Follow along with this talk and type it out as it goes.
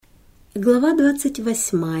Глава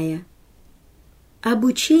 28.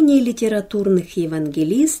 Обучение литературных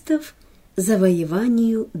евангелистов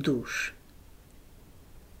завоеванию душ.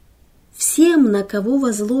 Всем, на кого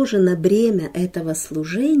возложено бремя этого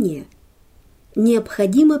служения,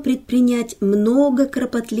 необходимо предпринять много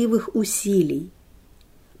кропотливых усилий,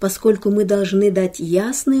 поскольку мы должны дать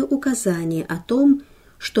ясные указания о том,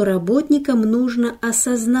 что работникам нужно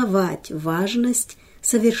осознавать важность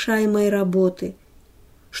совершаемой работы,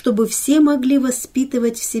 чтобы все могли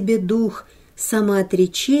воспитывать в себе дух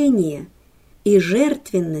самоотречения и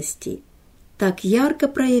жертвенности, так ярко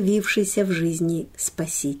проявившийся в жизни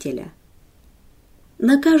Спасителя.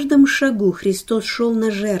 На каждом шагу Христос шел на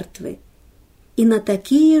жертвы, и на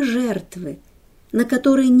такие жертвы, на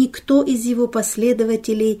которые никто из Его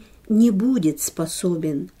последователей не будет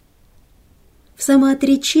способен. В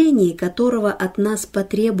самоотречении, которого от нас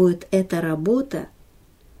потребует эта работа,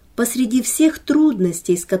 посреди всех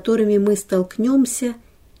трудностей, с которыми мы столкнемся,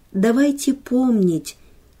 давайте помнить,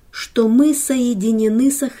 что мы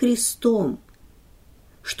соединены со Христом,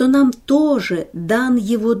 что нам тоже дан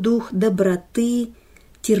Его дух доброты,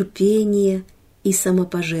 терпения и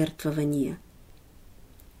самопожертвования.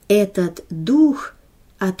 Этот дух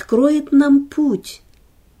откроет нам путь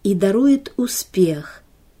и дарует успех,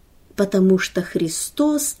 потому что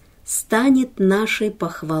Христос станет нашей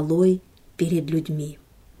похвалой перед людьми.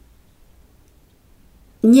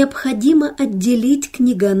 Необходимо отделить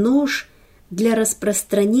книгонож для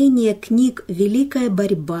распространения книг «Великая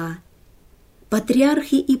борьба»,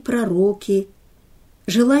 «Патриархи и пророки»,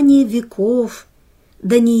 «Желание веков»,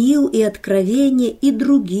 «Даниил и Откровение» и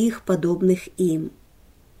других подобных им.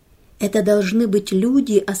 Это должны быть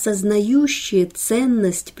люди, осознающие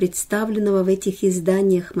ценность представленного в этих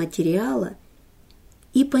изданиях материала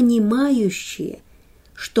и понимающие,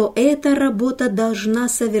 что эта работа должна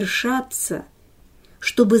совершаться,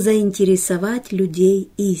 чтобы заинтересовать людей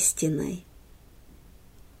истиной.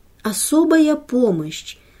 Особая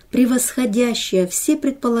помощь, превосходящая все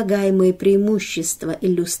предполагаемые преимущества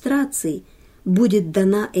иллюстраций, будет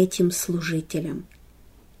дана этим служителям.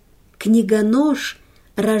 Книгонож,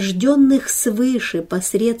 рожденных свыше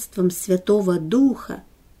посредством Святого Духа,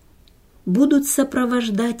 будут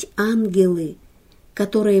сопровождать ангелы,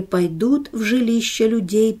 которые пойдут в жилище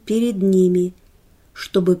людей перед ними,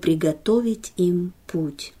 чтобы приготовить им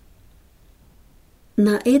путь.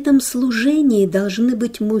 На этом служении должны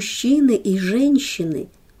быть мужчины и женщины,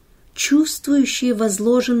 чувствующие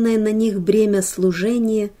возложенное на них бремя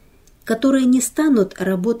служения, которые не станут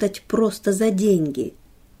работать просто за деньги,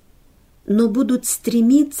 но будут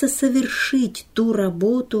стремиться совершить ту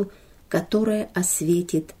работу, которая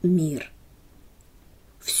осветит мир.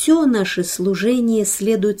 Все наше служение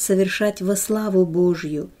следует совершать во славу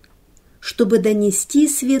Божью, чтобы донести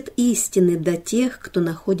свет истины до тех, кто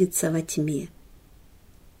находится во тьме.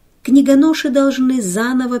 Книгоноши должны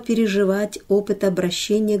заново переживать опыт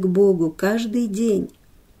обращения к Богу каждый день,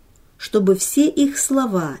 чтобы все их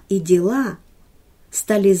слова и дела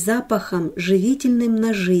стали запахом, живительным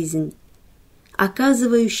на жизнь,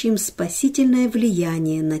 оказывающим спасительное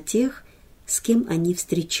влияние на тех, с кем они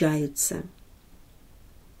встречаются.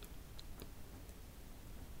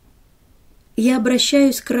 Я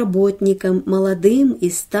обращаюсь к работникам, молодым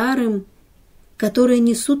и старым, которые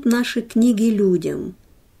несут наши книги людям,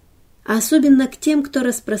 а особенно к тем, кто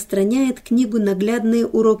распространяет книгу «Наглядные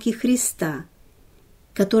уроки Христа»,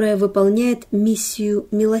 которая выполняет миссию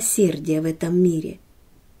милосердия в этом мире.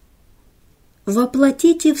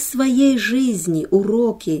 Воплотите в своей жизни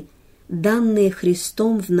уроки, данные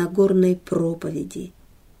Христом в Нагорной проповеди.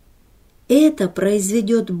 Это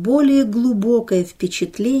произведет более глубокое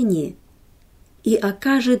впечатление и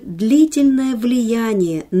окажет длительное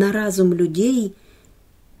влияние на разум людей,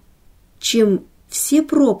 чем все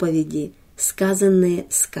проповеди, сказанные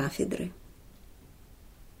с кафедры.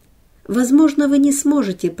 Возможно, вы не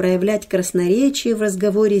сможете проявлять красноречие в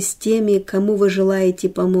разговоре с теми, кому вы желаете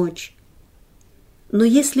помочь, но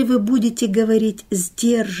если вы будете говорить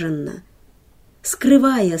сдержанно,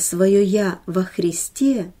 скрывая свое «я» во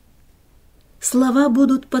Христе, слова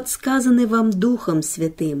будут подсказаны вам Духом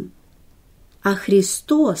Святым, а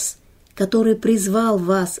Христос, который призвал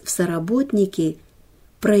вас в соработники,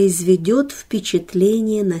 произведет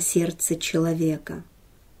впечатление на сердце человека.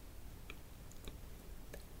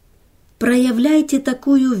 Проявляйте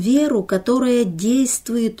такую веру, которая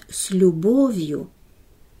действует с любовью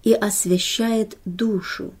и освящает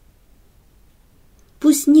душу.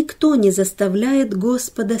 Пусть никто не заставляет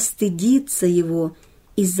Господа стыдиться Его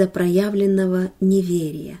из-за проявленного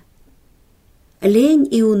неверия. Лень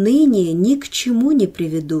и уныние ни к чему не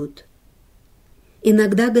приведут.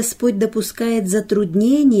 Иногда Господь допускает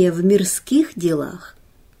затруднения в мирских делах,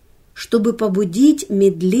 чтобы побудить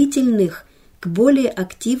медлительных к более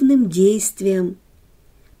активным действиям.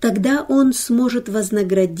 Тогда Он сможет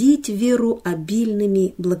вознаградить веру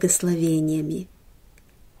обильными благословениями.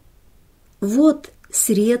 Вот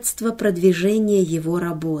средство продвижения Его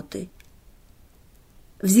работы.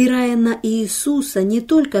 Взирая на Иисуса не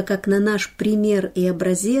только как на наш пример и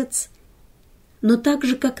образец, но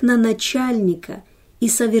также как на начальника и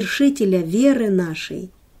совершителя веры нашей,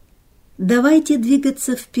 давайте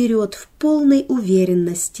двигаться вперед в полной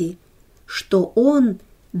уверенности, что Он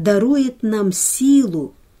дарует нам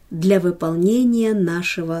силу для выполнения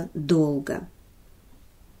нашего долга.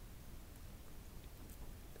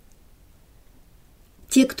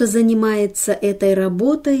 Те, кто занимается этой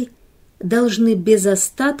работой, должны без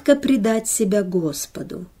остатка предать себя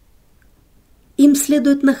Господу. Им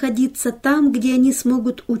следует находиться там, где они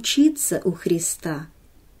смогут учиться у Христа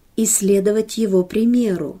и следовать Его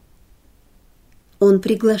примеру. Он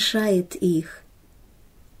приглашает их: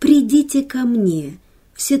 «Придите ко мне,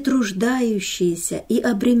 все труждающиеся и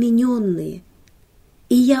обремененные,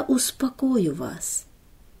 и я успокою вас.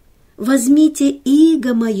 Возьмите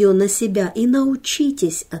иго мое на себя и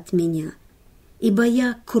научитесь от меня, ибо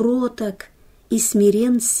я кроток и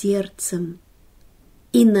смирен сердцем,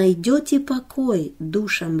 и найдете покой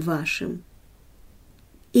душам вашим.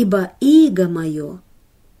 Ибо иго мое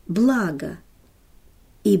благо,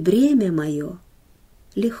 и бремя мое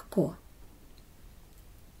легко».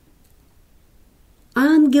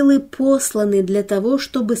 Ангелы посланы для того,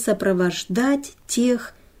 чтобы сопровождать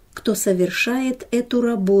тех, кто совершает эту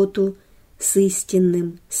работу с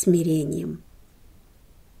истинным смирением.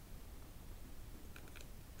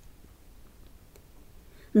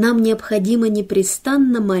 Нам необходимо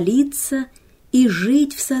непрестанно молиться и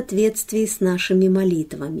жить в соответствии с нашими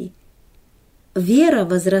молитвами. Вера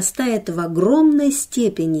возрастает в огромной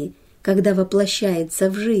степени, когда воплощается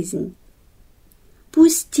в жизнь.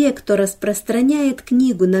 Пусть те, кто распространяет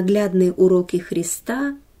книгу «Наглядные уроки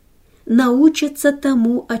Христа», научатся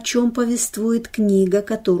тому, о чем повествует книга,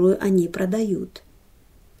 которую они продают.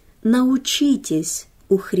 Научитесь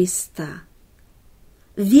у Христа.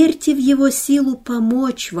 Верьте в Его силу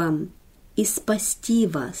помочь вам и спасти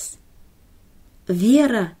вас.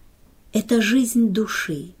 Вера – это жизнь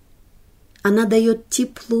души. Она дает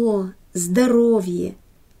тепло, здоровье,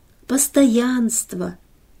 постоянство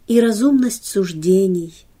и разумность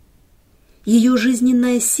суждений. Ее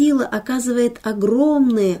жизненная сила оказывает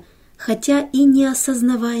огромное, хотя и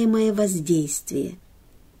неосознаваемое воздействие.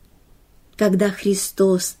 Когда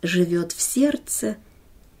Христос живет в сердце,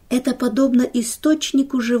 это подобно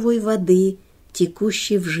источнику живой воды,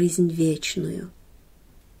 текущей в жизнь вечную.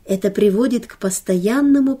 Это приводит к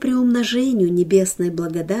постоянному приумножению небесной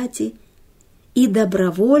благодати и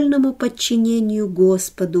добровольному подчинению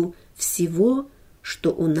Господу всего,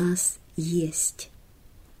 что у нас есть.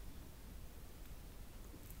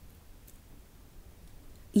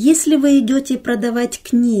 Если вы идете продавать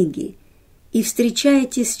книги и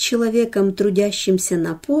встречаетесь с человеком, трудящимся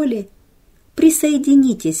на поле,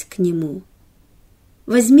 присоединитесь к нему.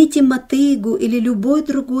 Возьмите мотыгу или любой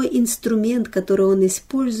другой инструмент, который он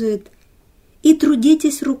использует, и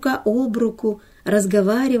трудитесь рука об руку,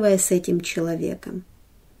 разговаривая с этим человеком.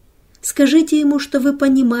 Скажите ему, что вы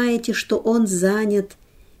понимаете, что он занят,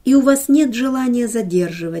 и у вас нет желания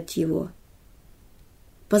задерживать его.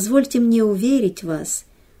 Позвольте мне уверить вас,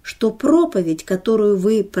 что проповедь, которую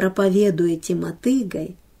вы проповедуете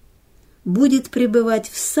мотыгой, будет пребывать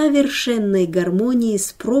в совершенной гармонии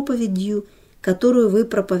с проповедью, которую вы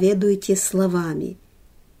проповедуете словами,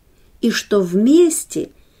 и что вместе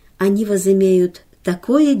они возымеют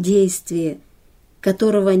такое действие,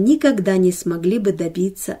 которого никогда не смогли бы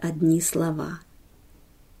добиться одни слова.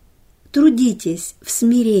 Трудитесь в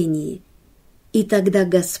смирении, и тогда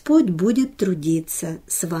Господь будет трудиться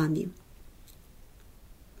с вами.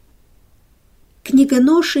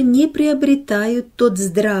 Книгоноши не приобретают тот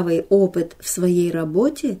здравый опыт в своей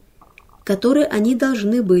работе, который они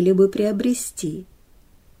должны были бы приобрести.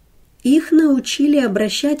 Их научили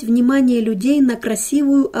обращать внимание людей на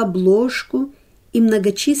красивую обложку и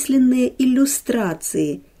многочисленные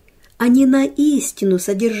иллюстрации, а не на истину,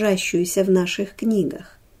 содержащуюся в наших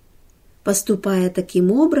книгах. Поступая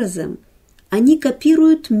таким образом, они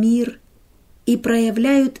копируют мир и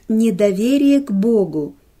проявляют недоверие к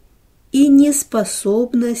Богу и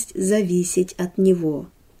неспособность зависеть от Него.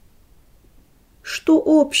 Что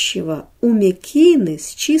общего у мекины с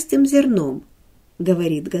чистым зерном,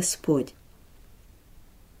 говорит Господь.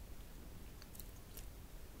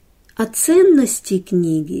 О ценности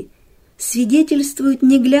книги свидетельствуют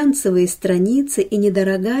не глянцевые страницы и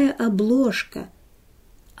недорогая обложка,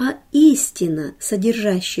 а истина,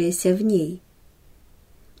 содержащаяся в ней.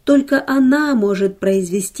 Только она может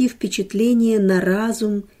произвести впечатление на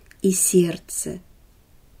разум и сердце.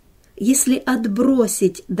 Если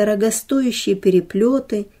отбросить дорогостоящие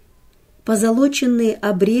переплеты, позолоченные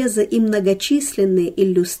обрезы и многочисленные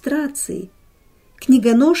иллюстрации,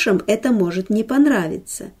 книгоношам это может не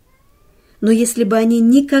понравиться. Но если бы они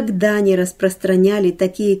никогда не распространяли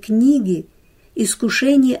такие книги,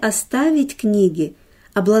 искушение оставить книги,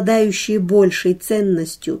 обладающие большей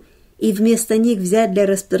ценностью, и вместо них взять для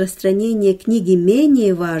распространения книги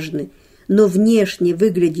менее важные, но внешне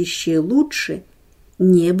выглядящие лучше,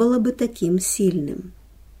 не было бы таким сильным.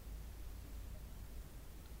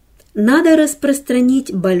 Надо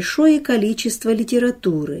распространить большое количество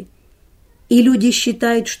литературы, и люди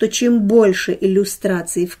считают, что чем больше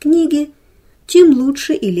иллюстраций в книге, тем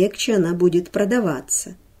лучше и легче она будет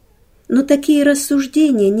продаваться. Но такие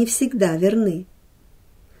рассуждения не всегда верны.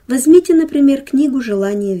 Возьмите, например, книгу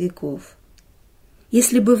 «Желание веков».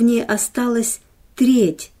 Если бы в ней осталась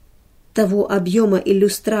треть того объема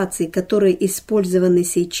иллюстраций, которые использованы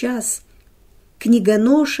сейчас,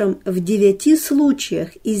 книгоношам в 9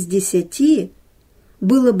 случаях из 10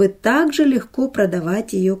 было бы так же легко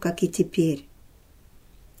продавать ее, как и теперь.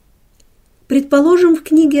 Предположим, в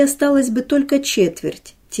книге осталось бы только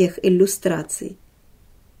четверть тех иллюстраций.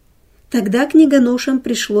 Тогда книгоношам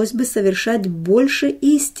пришлось бы совершать больше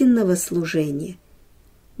истинного служения,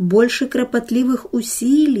 больше кропотливых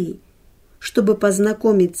усилий, чтобы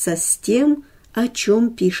познакомиться с тем, о чем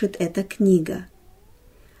пишет эта книга.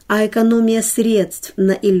 А экономия средств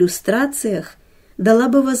на иллюстрациях дала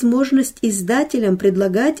бы возможность издателям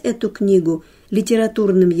предлагать эту книгу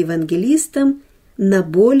литературным евангелистам на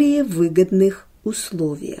более выгодных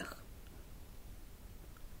условиях.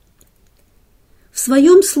 В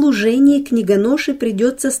своем служении книгоноше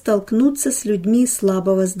придется столкнуться с людьми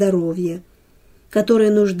слабого здоровья,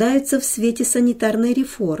 которые нуждаются в свете санитарной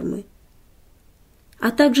реформы,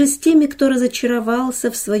 а также с теми, кто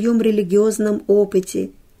разочаровался в своем религиозном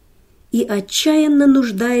опыте и отчаянно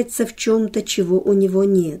нуждается в чем-то, чего у него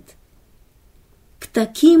нет. К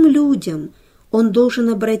таким людям он должен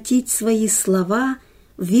обратить свои слова,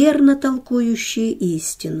 верно толкующие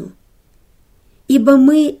истину. Ибо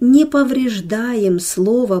мы не повреждаем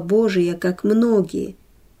Слово Божие, как многие,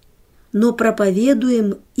 но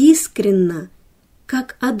проповедуем искренно,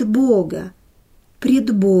 как от Бога,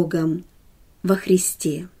 пред Богом во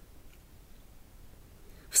Христе.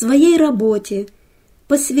 В своей работе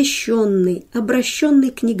посвященный,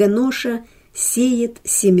 обращенный книгоноша сеет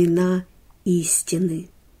семена истины.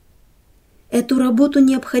 Эту работу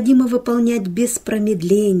необходимо выполнять без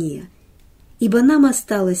промедления, ибо нам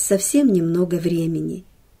осталось совсем немного времени.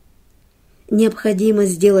 Необходимо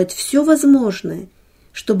сделать все возможное,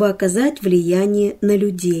 чтобы оказать влияние на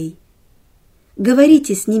людей.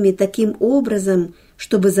 Говорите с ними таким образом,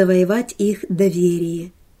 чтобы завоевать их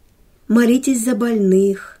доверие. Молитесь за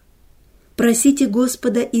больных. Просите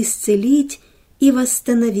Господа исцелить и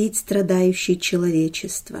восстановить страдающее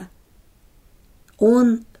человечество.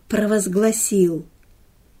 Он провозгласил: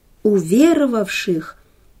 уверовавших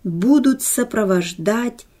будут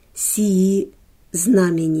сопровождать сии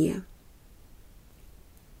знамения.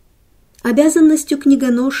 Обязанностью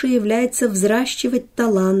книгоноша является взращивать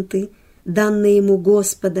таланты, данные ему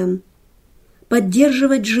Господом,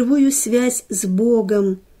 поддерживать живую связь с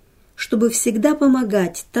Богом, чтобы всегда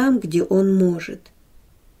помогать там, где он может.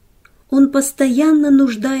 Он постоянно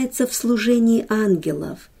нуждается в служении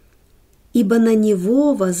ангелов, ибо на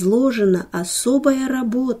него возложена особая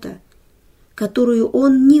работа, которую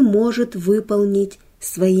он не может выполнить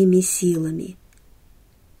своими силами.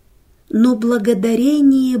 Но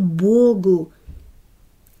благодарение Богу,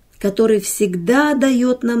 который всегда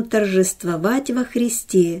дает нам торжествовать во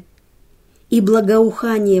Христе, и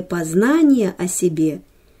благоухание познания о себе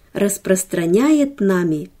распространяет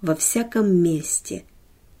нами во всяком месте.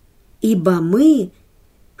 Ибо мы –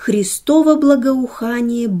 Христово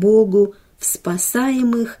благоухание Богу в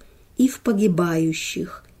спасаемых и в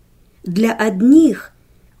погибающих. Для одних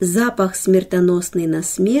запах смертоносный на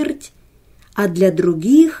смерть, а для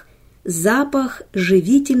других запах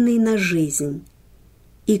живительный на жизнь.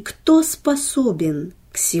 И кто способен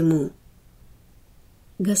к сему?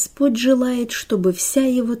 Господь желает, чтобы вся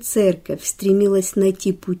Его церковь стремилась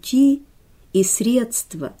найти пути и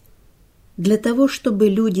средства для того, чтобы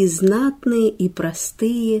люди знатные и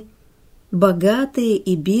простые, богатые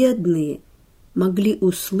и бедные могли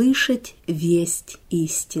услышать весть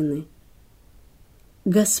истины.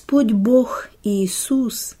 Господь Бог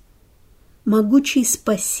Иисус Могучий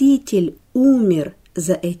Спаситель умер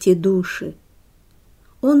за эти души.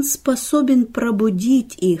 Он способен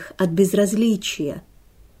пробудить их от безразличия.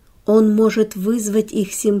 Он может вызвать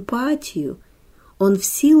их симпатию, Он в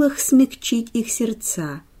силах смягчить их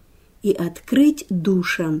сердца и открыть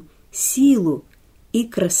душам силу и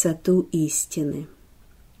красоту истины.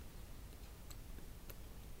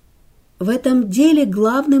 В этом деле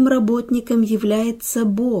главным работником является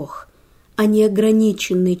Бог, а не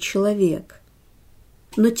ограниченный человек.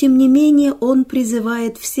 Но тем не менее Он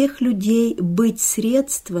призывает всех людей быть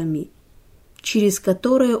средствами, через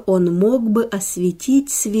которые Он мог бы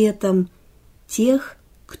осветить светом тех,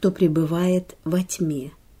 кто пребывает во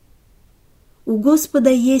тьме. У Господа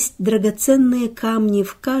есть драгоценные камни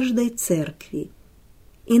в каждой церкви,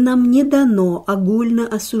 и нам не дано огульно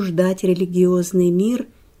осуждать религиозный мир,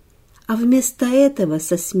 а вместо этого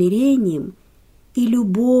со смирением и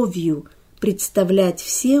любовью представлять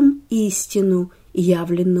всем истину,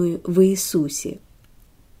 явленную в Иисусе.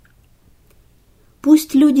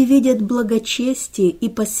 Пусть люди видят благочестие и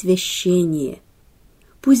посвящение,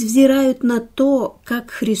 пусть взирают на то,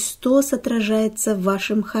 как Христос отражается в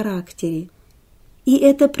вашем характере, и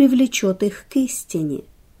это привлечет их к истине.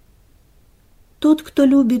 Тот, кто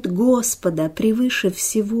любит Господа превыше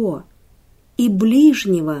всего и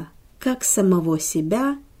ближнего, как самого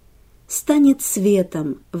себя, станет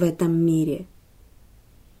светом в этом мире.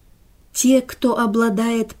 Те, кто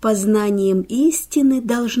обладает познанием истины,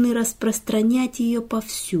 должны распространять ее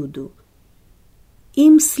повсюду.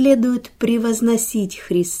 Им следует превозносить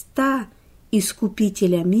Христа,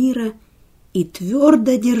 Искупителя мира, и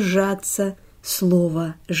твердо держаться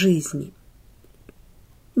слова жизни.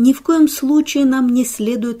 Ни в коем случае нам не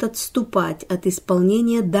следует отступать от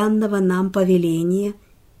исполнения данного нам повеления,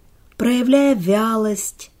 проявляя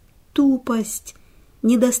вялость, тупость,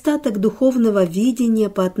 недостаток духовного видения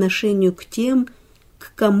по отношению к тем,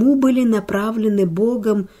 к кому были направлены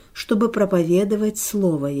Богом, чтобы проповедовать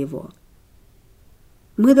Слово Его.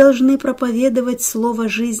 Мы должны проповедовать Слово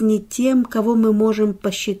жизни тем, кого мы можем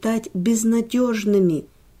посчитать безнадежными,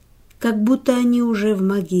 как будто они уже в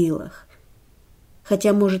могилах,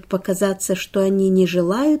 хотя может показаться, что они не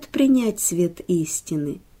желают принять свет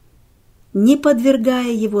истины. Не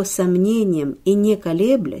подвергая его сомнениям и не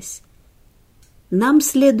колеблясь, нам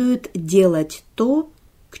следует делать то,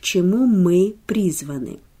 к чему мы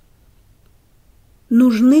призваны.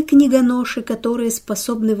 Нужны книгоноши, которые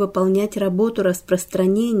способны выполнять работу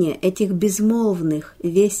распространения этих безмолвных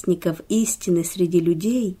вестников истины среди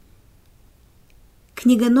людей,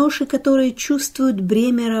 книгоноши, которые чувствуют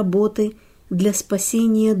бремя работы для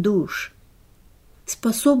спасения душ,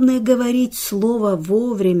 способные говорить слово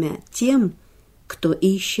вовремя тем, кто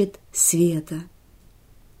ищет света.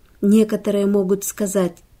 Некоторые могут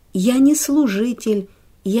сказать: «Я не служитель,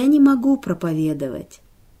 я не могу проповедовать».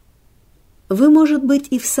 Вы, может быть,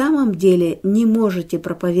 и в самом деле не можете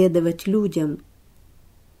проповедовать людям,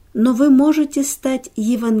 но вы можете стать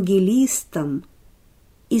евангелистом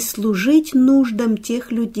и служить нуждам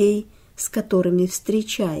тех людей, с которыми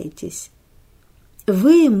встречаетесь.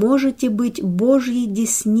 Вы можете быть Божьей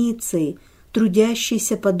десницей,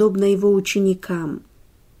 трудящейся подобно Его ученикам.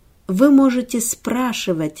 Вы можете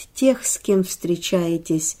спрашивать тех, с кем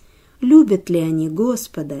встречаетесь, любят ли они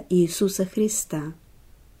Господа Иисуса Христа.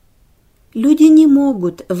 Люди не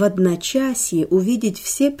могут в одночасье увидеть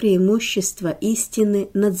все преимущества истины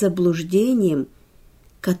над заблуждением,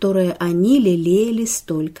 которое они лелеяли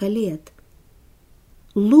столько лет.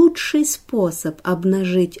 Лучший способ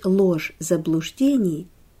обнажить ложь заблуждений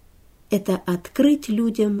 – это открыть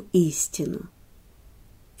людям истину.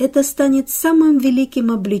 Это станет самым великим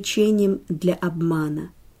обличением для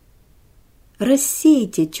обмана.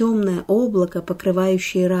 Рассейте темное облако,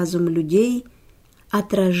 покрывающее разум людей,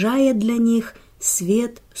 отражая для них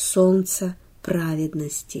свет солнца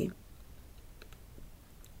праведности.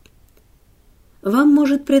 Вам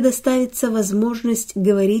может предоставиться возможность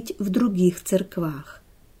говорить в других церквах.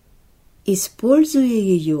 Используя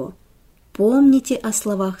ее, помните о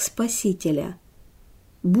словах Спасителя: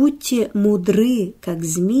 «Будьте мудры, как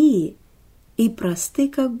змеи, и просты,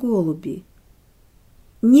 как голуби».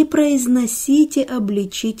 Не произносите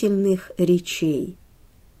обличительных речей.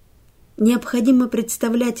 Необходимо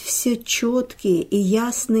представлять все четкие и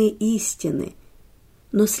ясные истины,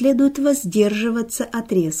 но следует воздерживаться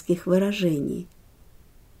от резких выражений.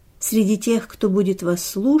 Среди тех, кто будет вас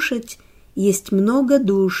слушать, есть много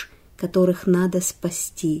душ, которых надо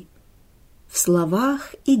спасти. В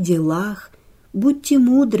словах и делах будьте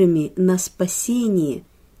мудрыми на спасение,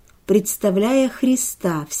 представляя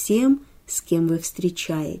Христа всем, с кем вы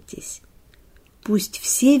встречаетесь. Пусть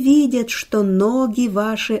все видят, что ноги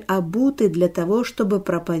ваши обуты для того, чтобы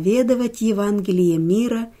проповедовать Евангелие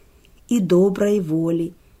мира и доброй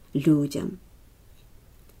воли людям.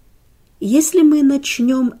 Если мы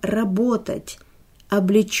начнем работать,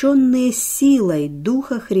 облеченные силой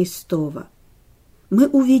Духа Христова, мы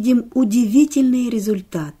увидим удивительные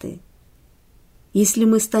результаты. Если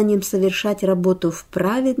мы станем совершать работу в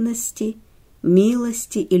праведности,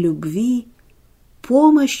 милости и любви,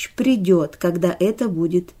 помощь придет, когда это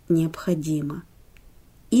будет необходимо.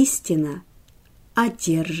 Истина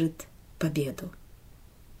одержит победу.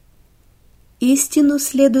 Истину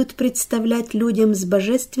следует представлять людям с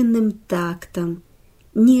божественным тактом,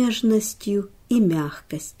 нежностью и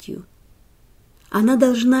мягкостью. Она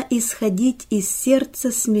должна исходить из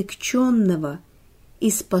сердца смягченного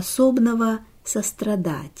и способного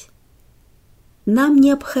сострадать. Нам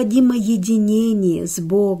необходимо единение с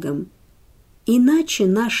Богом, иначе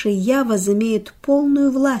наше «я» возымеет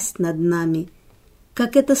полную власть над нами,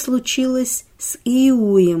 как это случилось с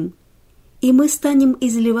Иуем, и мы станем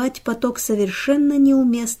изливать поток совершенно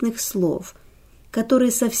неуместных слов,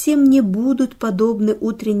 которые совсем не будут подобны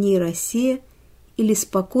утренней росе или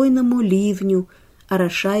спокойному ливню,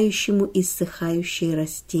 орошающему иссыхающие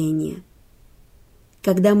растения.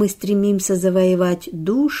 Когда мы стремимся завоевать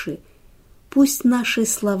души, пусть наши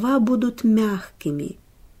слова будут мягкими.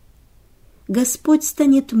 Господь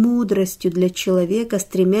станет мудростью для человека,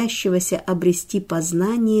 стремящегося обрести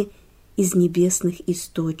познание из небесных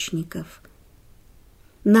источников.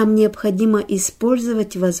 Нам необходимо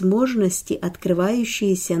использовать возможности,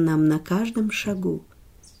 открывающиеся нам на каждом шагу.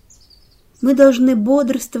 Мы должны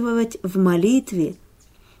бодрствовать в молитве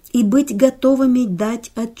и быть готовыми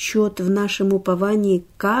дать отчет в нашем уповании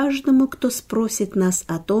каждому, кто спросит нас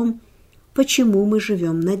о том, почему мы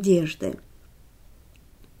живем надеждой.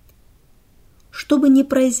 Чтобы не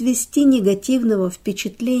произвести негативного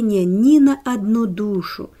впечатления ни на одну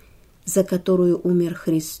душу, за которую умер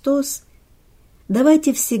Христос,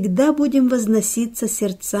 давайте всегда будем возноситься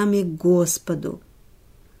сердцами к Господу,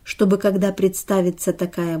 чтобы, когда представится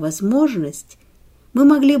такая возможность, мы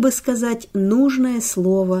могли бы сказать нужное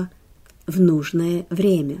слово в нужное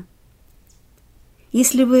время.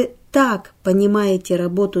 Если вы так понимаете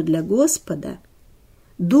работу для Господа,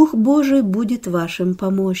 Дух Божий будет вашим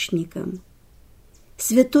помощником.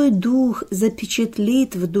 Святой Дух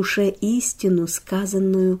запечатлит в душе истину,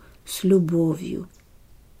 сказанную с любовью.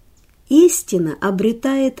 Истина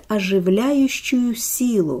обретает оживляющую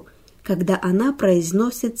силу, когда она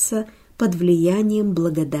произносится под влиянием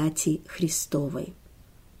благодати Христовой.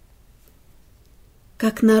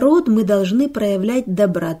 Как народ мы должны проявлять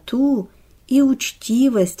доброту и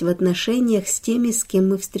учтивость в отношениях с теми, с кем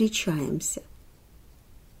мы встречаемся.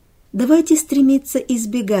 Давайте стремиться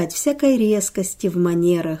избегать всякой резкости в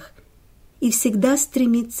манерах и всегда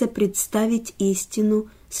стремиться представить истину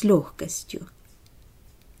с легкостью.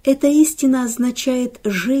 Эта истина означает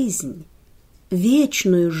жизнь,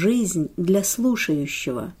 вечную жизнь для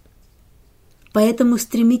слушающего. Поэтому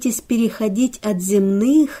стремитесь переходить от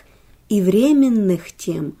земных и временных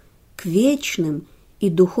тем к вечным и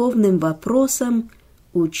духовным вопросам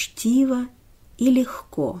учтиво и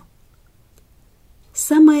легко.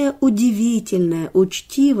 Самая удивительная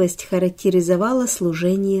учтивость характеризовала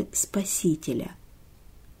служение Спасителя.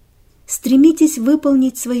 Стремитесь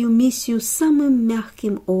выполнить свою миссию самым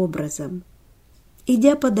мягким образом.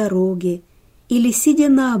 Идя по дороге или сидя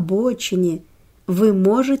на обочине, вы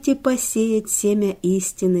можете посеять семя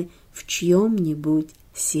истины в чьем-нибудь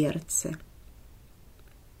сердце.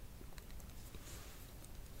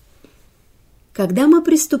 Когда мы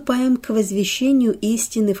приступаем к возвещению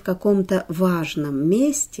истины в каком-то важном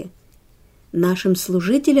месте, нашим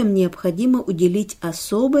служителям необходимо уделить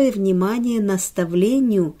особое внимание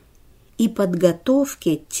наставлению и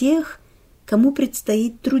подготовке тех, кому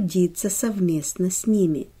предстоит трудиться совместно с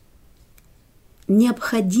ними.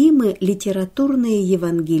 Необходимы литературные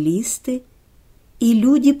евангелисты и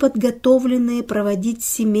люди, подготовленные проводить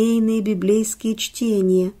семейные библейские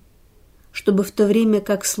чтения, чтобы в то время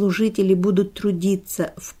как служители будут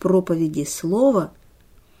трудиться в проповеди слова,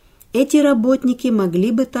 эти работники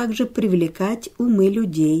могли бы также привлекать умы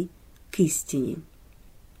людей к истине.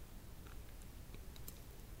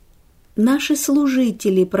 Наши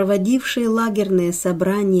служители, проводившие лагерные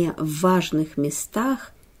собрания в важных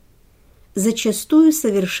местах, зачастую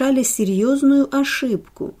совершали серьезную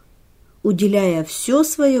ошибку, уделяя все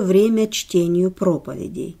свое время чтению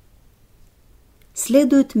проповедей.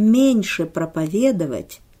 Следует меньше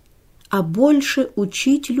проповедовать, а больше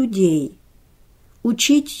учить людей,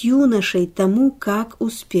 учить юношей тому, как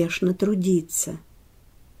успешно трудиться.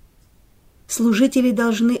 Служители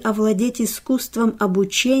должны овладеть искусством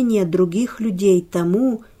обучения других людей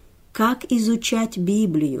тому, как изучать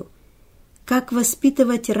Библию, как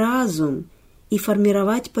воспитывать разум и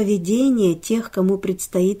формировать поведение тех, кому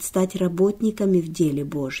предстоит стать работниками в деле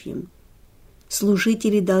Божьем.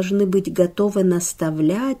 Служители должны быть готовы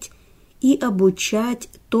наставлять и обучать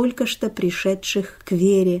только что пришедших к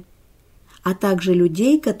вере, а также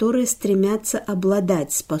людей, которые стремятся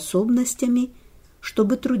обладать способностями,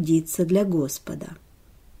 чтобы трудиться для Господа.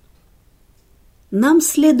 Нам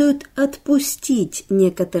следует отпустить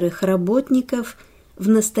некоторых работников, в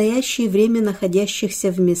настоящее время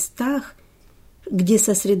находящихся в местах, где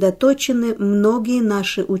сосредоточены многие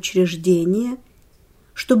наши учреждения,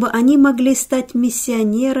 чтобы они могли стать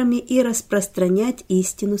миссионерами и распространять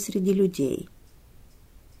истину среди людей.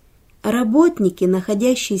 Работники,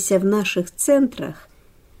 находящиеся в наших центрах,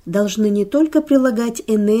 должны не только прилагать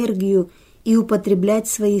энергию и употреблять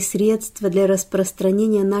свои средства для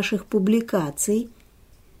распространения наших публикаций,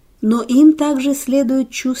 но им также следует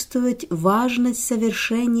чувствовать важность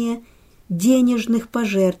совершения денежных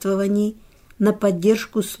пожертвований на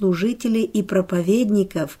поддержку служителей и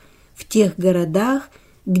проповедников в тех городах,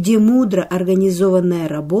 где мудро организованная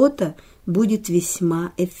работа будет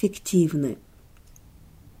весьма эффективной.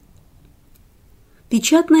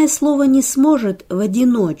 Печатное слово не сможет в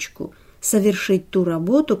одиночку совершить ту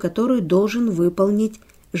работу, которую должен выполнить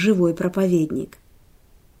живой проповедник.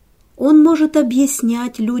 Он может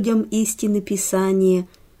объяснять людям истины Писания,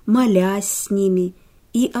 молясь с ними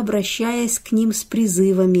и обращаясь к ним с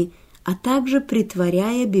призывами, а также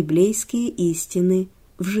претворяя библейские истины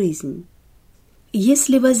в жизнь.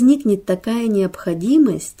 Если возникнет такая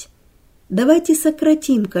необходимость, давайте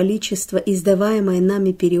сократим количество издаваемой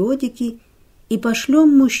нами периодики и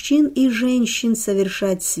пошлем мужчин и женщин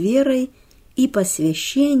совершать с верой и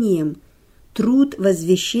посвящением труд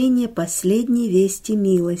возвещения последней вести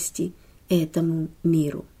милости этому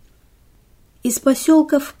миру. Из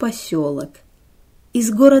поселка в поселок,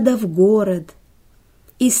 из города в город,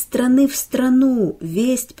 из страны в страну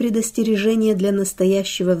весть предостережения для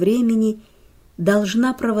настоящего времени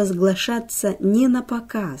должна провозглашаться не на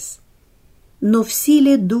показ, но в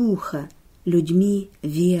силе духа людьми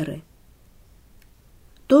веры.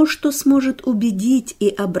 То, что сможет убедить и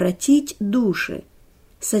обратить души,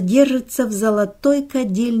 содержится в золотой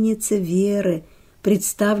кадильнице веры,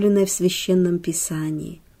 представленной в Священном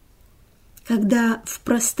Писании. Когда в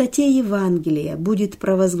простоте Евангелия будет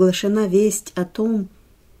провозглашена весть о том,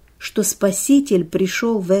 что Спаситель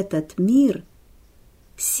пришел в этот мир,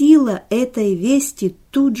 сила этой вести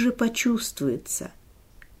тут же почувствуется.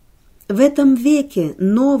 В этом веке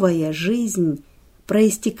новая жизнь,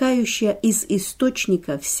 проистекающая из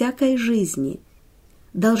источника всякой жизни,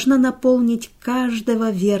 должна наполнить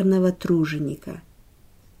каждого верного труженика.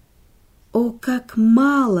 О, как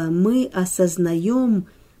мало мы осознаем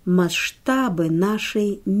масштабы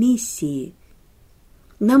нашей миссии!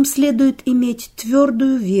 Нам следует иметь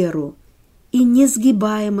твердую веру и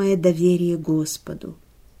несгибаемое доверие Господу.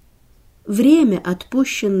 Время,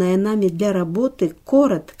 отпущенное нами для работы,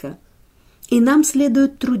 коротко, и нам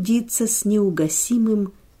следует трудиться с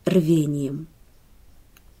неугасимым рвением.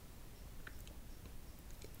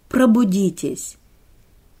 Пробудитесь,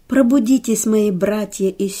 пробудитесь, мои братья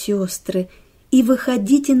и сестры, и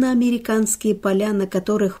выходите на американские поля, на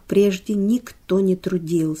которых прежде никто не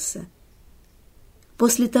трудился.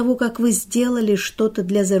 После того, как вы сделали что-то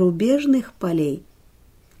для зарубежных полей,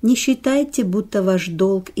 не считайте, будто ваш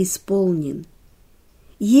долг исполнен.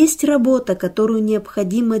 Есть работа, которую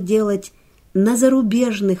необходимо делать на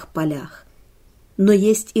зарубежных полях, но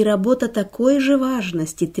есть и работа такой же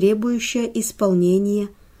важности, требующая исполнения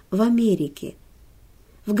в Америке.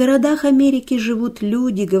 В городах Америки живут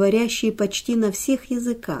люди, говорящие почти на всех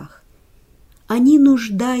языках. Они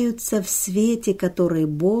нуждаются в свете, который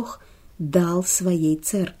Бог дал своей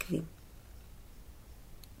церкви.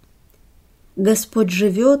 Господь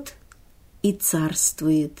живет и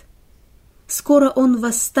царствует. Скоро Он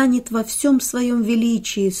восстанет во всем своем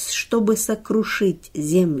величии, чтобы сокрушить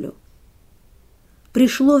землю.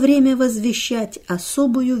 Пришло время возвещать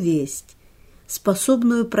особую весть,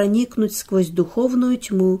 способную проникнуть сквозь духовную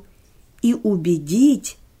тьму и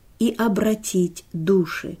убедить и обратить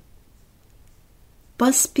души.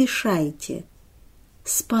 Поспешайте,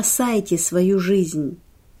 спасайте свою жизнь.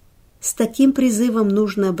 С таким призывом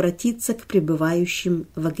нужно обратиться к пребывающим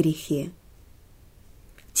во грехе.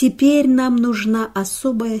 Теперь нам нужна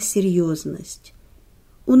особая серьезность.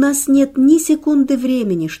 У нас нет ни секунды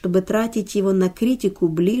времени, чтобы тратить его на критику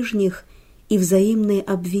ближних и взаимные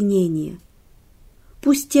обвинения.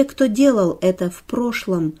 Пусть те, кто делал это в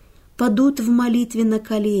прошлом, падут в молитве на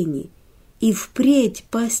колени и впредь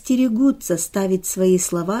поостерегутся ставить свои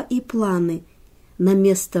слова и планы на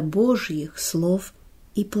место Божьих слов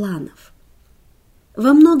и планов.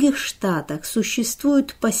 Во многих штатах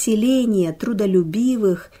существуют поселения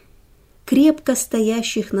трудолюбивых, крепко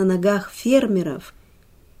стоящих на ногах фермеров,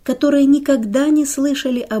 которые никогда не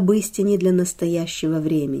слышали об истине для настоящего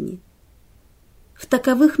времени. В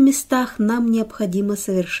таковых местах нам необходимо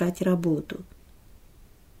совершать работу.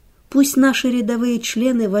 Пусть наши рядовые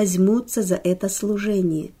члены возьмутся за это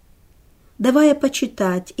служение, давая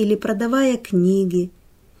почитать или продавая книги,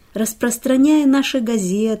 распространяя наши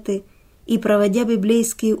газеты и проводя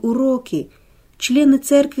библейские уроки. Члены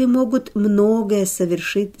церкви могут многое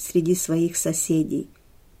совершить среди своих соседей.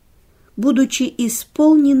 Будучи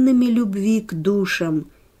исполненными любви к душам,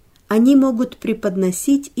 они могут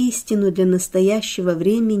преподносить истину для настоящего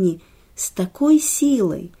времени с такой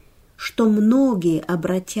силой, что многие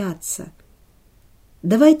обратятся.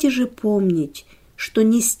 Давайте же помнить, что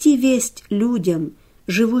нести весть людям,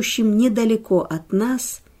 живущим недалеко от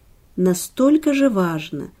нас, настолько же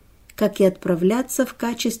важно, как и отправляться в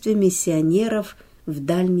качестве миссионеров в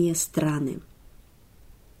дальние страны.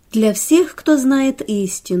 Для всех, кто знает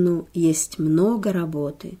истину, есть много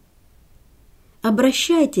работы.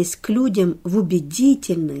 Обращайтесь к людям в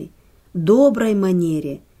убедительной, доброй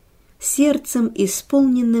манере, сердцем,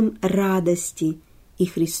 исполненным радости и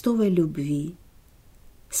Христовой любви.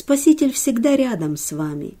 Спаситель всегда рядом с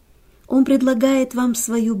вами. Он предлагает вам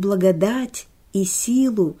свою благодать и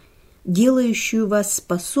силу, делающую вас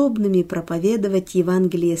способными проповедовать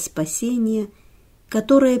Евангелие спасения,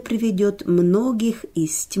 которое приведет многих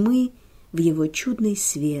из тьмы в его чудный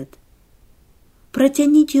свет.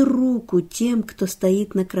 Протяните руку тем, кто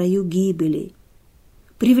стоит на краю гибели.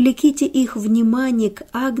 Привлеките их внимание к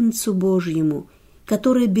Агнцу Божьему,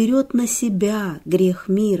 который берет на себя грех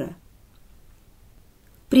мира.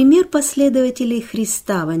 Пример последователей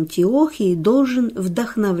Христа в Антиохии должен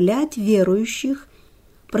вдохновлять верующих,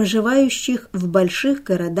 проживающих в больших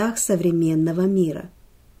городах современного мира.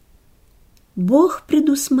 Бог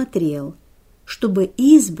предусмотрел, чтобы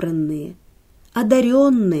избранные,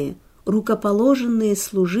 одаренные, рукоположенные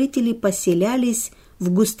служители поселялись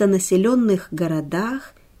в густонаселенных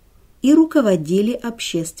городах и руководили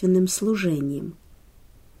общественным служением.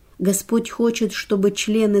 Господь хочет, чтобы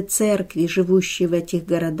члены церкви, живущие в этих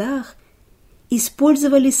городах,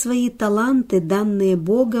 использовали свои таланты, данные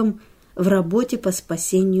Богом, в работе по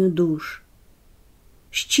спасению душ.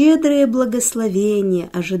 Щедрые благословения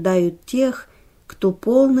ожидают тех, кто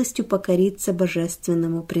полностью покорится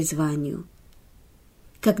божественному призванию.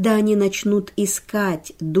 Когда они начнут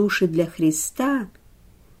искать души для Христа,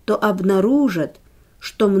 то обнаружат,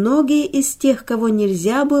 что многие из тех, кого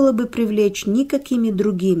нельзя было бы привлечь никакими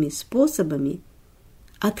другими способами,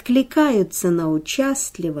 откликаются на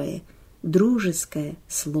участливое, дружеское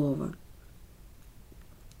слово.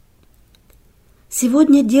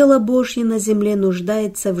 Сегодня дело Божье на земле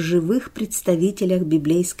нуждается в живых представителях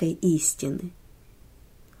библейской истины.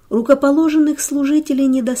 Рукоположенных служителей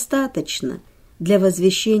недостаточно для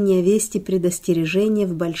возвещения вести предостережения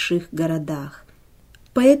в больших городах.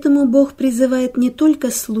 Поэтому Бог призывает не только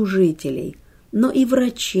служителей, но и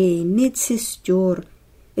врачей, медсестер,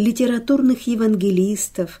 литературных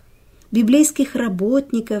евангелистов, библейских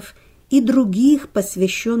работников и других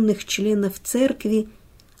посвященных членов церкви,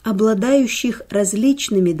 обладающих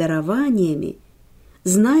различными дарованиями,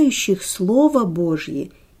 знающих Слово Божье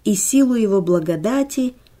и силу Его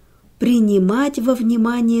благодати, принимать во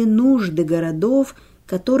внимание нужды городов,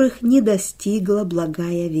 которых не достигла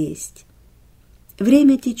благая весть.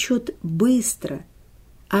 Время течет быстро,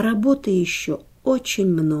 а работы еще очень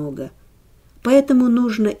много, поэтому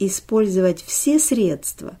нужно использовать все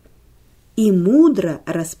средства и мудро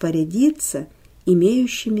распорядиться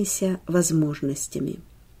имеющимися возможностями.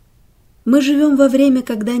 Мы живем во время,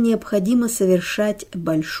 когда необходимо совершать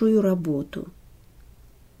большую работу.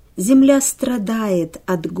 Земля страдает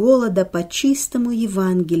от голода по чистому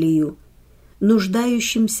Евангелию.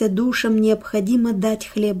 Нуждающимся душам необходимо дать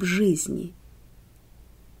хлеб жизни.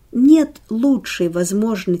 Нет лучшей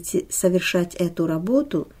возможности совершать эту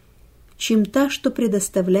работу, чем та, что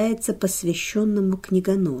предоставляется посвященному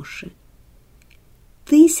книгоноше.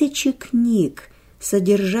 Тысячи книг,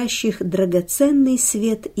 содержащих драгоценный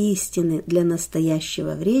свет истины для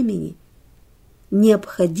настоящего времени,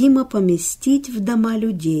 необходимо поместить в дома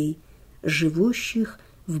людей, живущих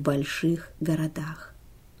в больших городах.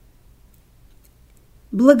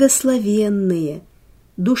 Благословенные,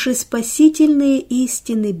 душеспасительные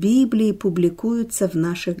истины Библии публикуются в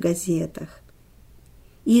наших газетах.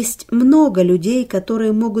 Есть много людей,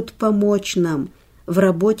 которые могут помочь нам в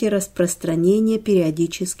работе распространения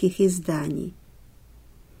периодических изданий.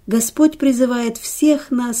 Господь призывает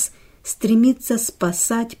всех нас стремиться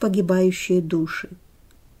спасать погибающие души.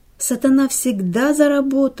 Сатана всегда за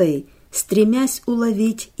работой, стремясь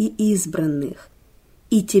уловить и избранных.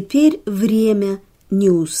 И теперь время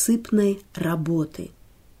неусыпной работы.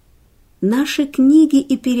 Наши книги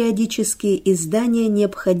и периодические издания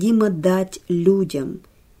необходимо дать людям.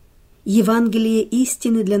 Евангелие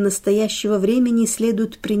истины для настоящего времени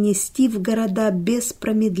следует принести в города без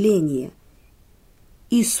промедления.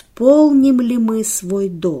 Исполним ли мы свой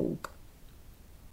долг?